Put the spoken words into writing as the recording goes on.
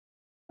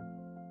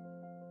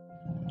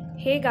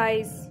Hey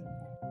guys,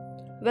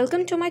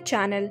 welcome to my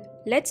channel.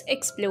 Let's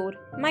explore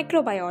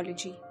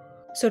microbiology.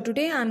 So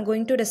today I am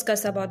going to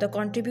discuss about the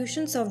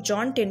contributions of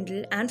John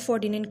Tyndall and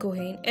Ferdinand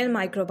Cohen in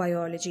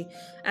microbiology.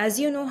 As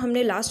you know,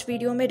 हमने last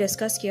video में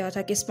discuss किया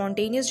था कि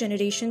spontaneous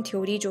generation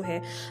theory जो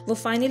है वो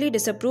finally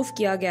disapprove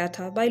किया गया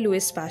था बाय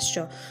लुइस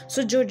पास्चर.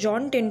 सो जो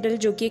जॉन टिंडल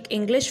जो कि एक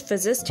इंग्लिश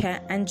फिजिस्ट है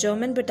and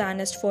German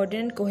botanist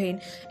Ferdinand Cohen,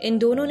 इन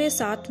दोनों ने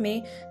साथ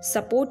में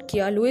सपोर्ट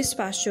किया लुइस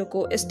पास्चर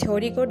को इस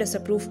थ्योरी को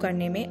डिसअप्रूव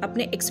करने में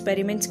अपने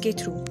एक्सपेरिमेंट्स के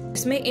थ्रू.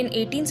 इसमें इन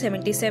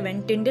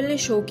 1877 टिंडल ने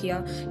शो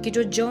किया कि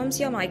जो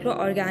जर्म्स या माइक्रो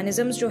ऑर्गेनिज्म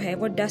जो है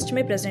वो डस्ट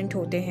में प्रेजेंट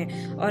होते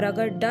हैं और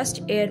अगर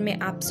डस्ट एयर में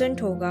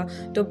एब्सेंट होगा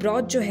तो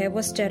ब्रॉथ जो है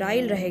वो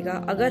स्टेराइल रहेगा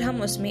अगर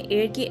हम उसमें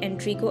एयर की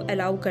एंट्री को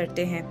अलाउ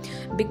करते हैं.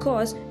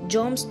 बिकॉज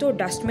जर्म्स तो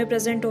डस्ट में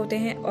प्रेजेंट होते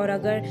हैं और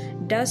अगर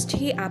डस्ट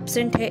ही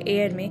एब्सेंट है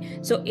एयर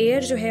में सो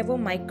एयर जो है वो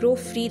माइक्रो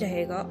फ्री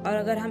रहेगा और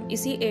अगर हम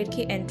इसी एयर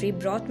की एंट्री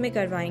ब्रॉथ में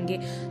करवाएंगे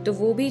तो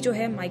वो भी जो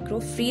है माइक्रो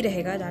फ्री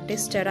रहेगा, दैट इज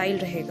स्टेराइल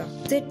रहेगा.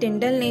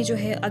 टिंडल ने जो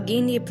है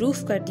अगेन ये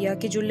प्रूफ कर दिया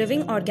कि जो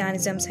लिविंग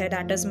ऑर्गेनिजम्स है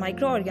दैट इज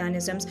माइक्रो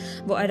ऑर्गेनिजम्स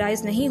वो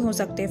अराइज नहीं हो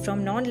सकते from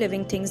non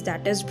living things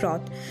that is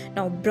broth.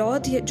 Now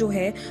broth जो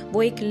है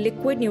वो एक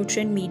लिक्विड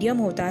न्यूट्रिएंट मीडियम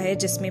होता है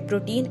जिसमें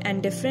protein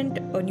and different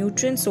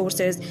nutrient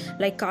sources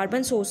like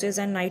carbon sources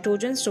and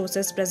nitrogen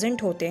sources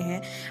present होते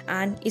हैं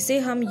एंड इसे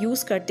हम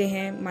यूज़ करते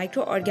हैं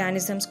माइक्रो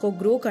ऑर्गेनिजम्स को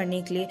ग्रो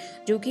करने के लिए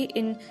जो कि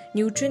इन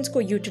न्यूट्रिएंट्स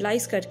को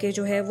यूटिलाइज करके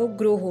जो है वो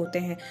ग्रो होते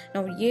हैं.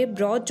 नाउ ये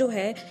ब्रॉथ जो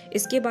है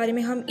इसके बारे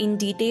में हम इन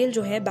डिटेल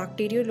जो है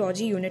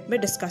बैक्टीरियोलॉजी यूनिट में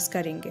डिस्कस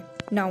करेंगे.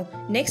 नाउ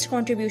नेक्स्ट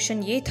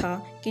कॉन्ट्रीब्यूशन ये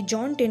था कि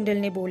जॉन टिंडल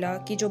ने बोला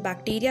कि जो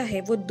बैक्टीरिया है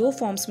वो दो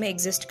फॉर्म्स में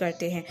एग्जिस्ट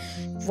करते हैं.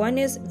 One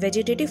is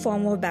vegetative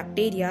form of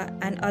bacteria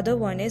and other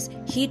one is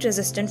heat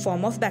resistant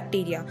form of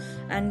bacteria.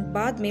 And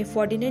बाद में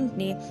फर्डिनेंड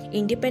ने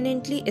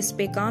इंडिपेंडेंटली इस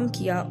पे काम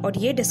किया और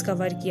ये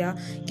डिस्कवर किया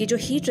कि जो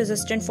heat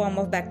resistant form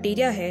of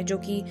bacteria है जो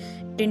कि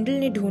टिंडल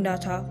ने ढूंढा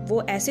था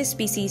वो ऐसे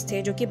स्पीसीज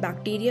थे जो कि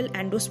बैक्टीरियल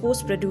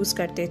एंडोस्पोर्स प्रोड्यूस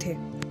करते थे.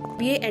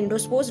 ये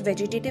endospores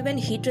vegetative and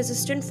heat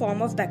resistant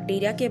form of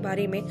bacteria के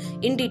बारे में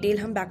इन डिटेल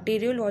हम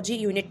बैक्टीरियोलॉजी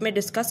यूनिट में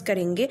डिस्कस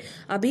करेंगे.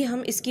 अभी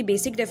हम इसकी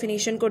बेसिक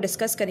डेफिनेशन को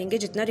डिस्कस करेंगे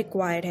जितना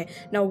रिक्वायर्ड है.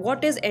 Now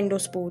what is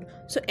endospore?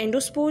 So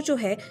endospore जो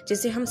है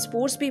जिसे हम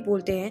स्पोर्स भी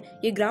बोलते हैं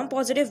ये ग्राम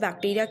पॉजिटिव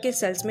बैक्टीरिया के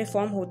सेल्स में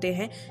फॉर्म होते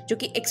हैं जो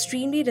कि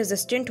एक्सट्रीमली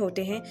रेजिस्टेंट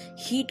होते हैं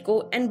हीट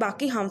को एंड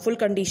बाकी हार्मफुल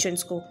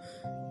कंडीशंस को.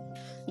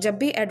 जब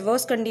भी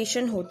एडवर्स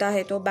कंडीशन होता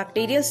है तो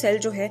बैक्टीरियल सेल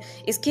जो है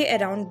इसके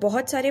अराउंड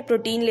बहुत सारे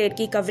प्रोटीन लेयर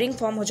की कवरिंग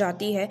फॉर्म हो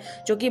जाती है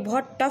जो कि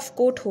बहुत टफ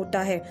कोट होता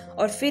है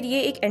और फिर ये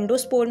एक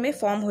एंडोस्पोर में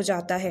फॉर्म हो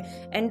जाता है.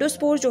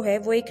 एंडोस्पोर जो है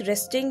वो एक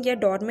रेस्टिंग या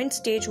डॉर्मेंट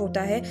स्टेज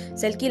होता है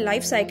सेल की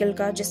लाइफ साइकिल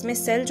का जिसमें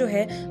सेल जो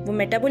है वो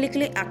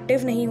मेटाबॉलिकली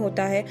एक्टिव नहीं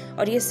होता है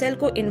और ये सेल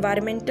को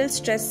इन्वायरमेंटल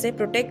स्ट्रेस से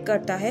प्रोटेक्ट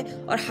करता है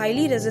और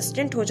हाईली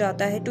रेजिस्टेंट हो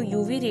जाता है to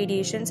UV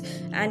radiations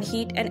and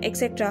heat and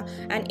etcetera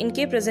and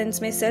इनके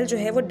प्रेजेंस में सेल जो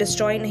है वो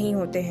डिस्ट्रॉय नहीं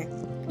होते हैं.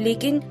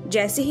 लेकिन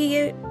जैसे ही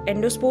ये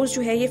एंडोस्पोर्स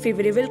जो है ये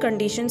फेवरेबल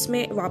कंडीशंस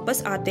में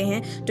वापस आते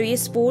हैं तो ये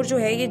स्पोर जो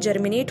है ये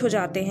जर्मिनेट हो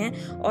जाते हैं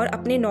और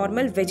अपने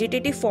नॉर्मल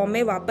वेजिटेटिव फॉर्म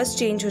में वापस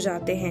चेंज हो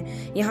जाते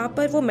हैं. यहाँ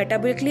पर वो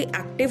मेटाबॉलिकली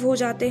एक्टिव हो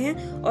जाते हैं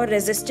और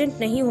रेजिस्टेंट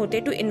नहीं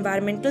होते टू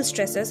इन्वायरमेंटल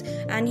स्ट्रेसेस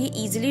एंड ये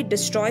इजीली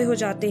डिस्ट्रॉय हो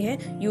जाते हैं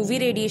यूवी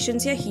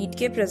रेडिएशंस या हीट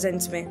के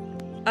प्रेजेंस में.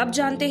 अब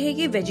जानते हैं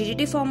कि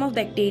vegetative form of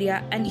bacteria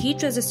and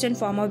heat resistant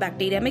form of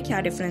bacteria में क्या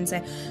डिफरेंस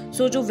है.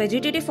 सो जो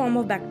वेजिटेटिव फॉर्म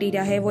ऑफ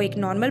बैक्टीरिया है वो एक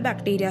नॉर्मल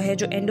बैक्टीरिया है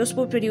जो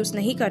एंडोस्पोर प्रोड्यूस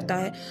नहीं करता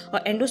है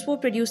और एंडोस्पोर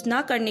प्रोड्यूस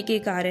ना करने के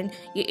कारण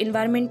ये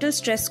इन्वायरमेंटल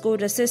स्ट्रेस को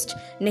रेसिस्ट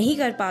नहीं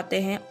कर पाते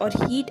हैं और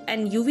हीट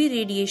एंड यूवी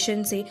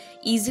रेडिएशन से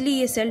ईजिली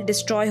ये सेल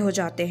डिस्ट्रॉय हो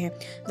जाते हैं.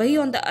 वही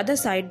ऑन द अदर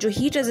साइड जो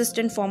heat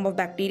resistant form of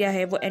bacteria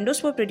है वो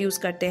एंडोस्पोर प्रोड्यूस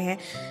करते हैं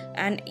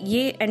एंड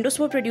ये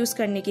एंडोस्पोर प्रोड्यूस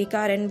करने के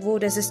कारण वो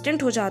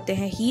रेजिस्टेंट हो जाते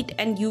हैं हीट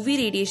एंड यूवी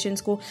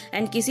रेडिएशंस को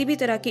एंड किसी भी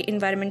तरह के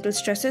इन्वायरमेंटल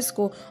स्ट्रेसेस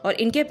को और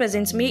इनके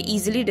प्रेजेंस में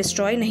इजीली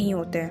डिस्ट्रॉय नहीं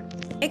होते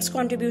हैं. Next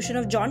contribution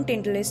of John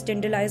टिंडल is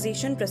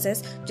टिंडलाइजेशन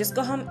process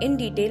जिसको हम इन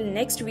डिटेल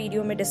नेक्स्ट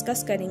वीडियो में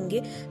डिस्कस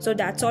करेंगे. So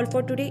that's all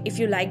for today. If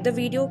you like the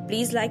video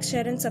please like,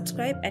 share and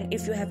subscribe and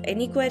if you have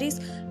any queries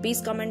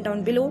please comment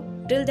down below.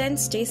 Till then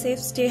stay safe,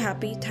 stay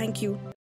happy. Thank you.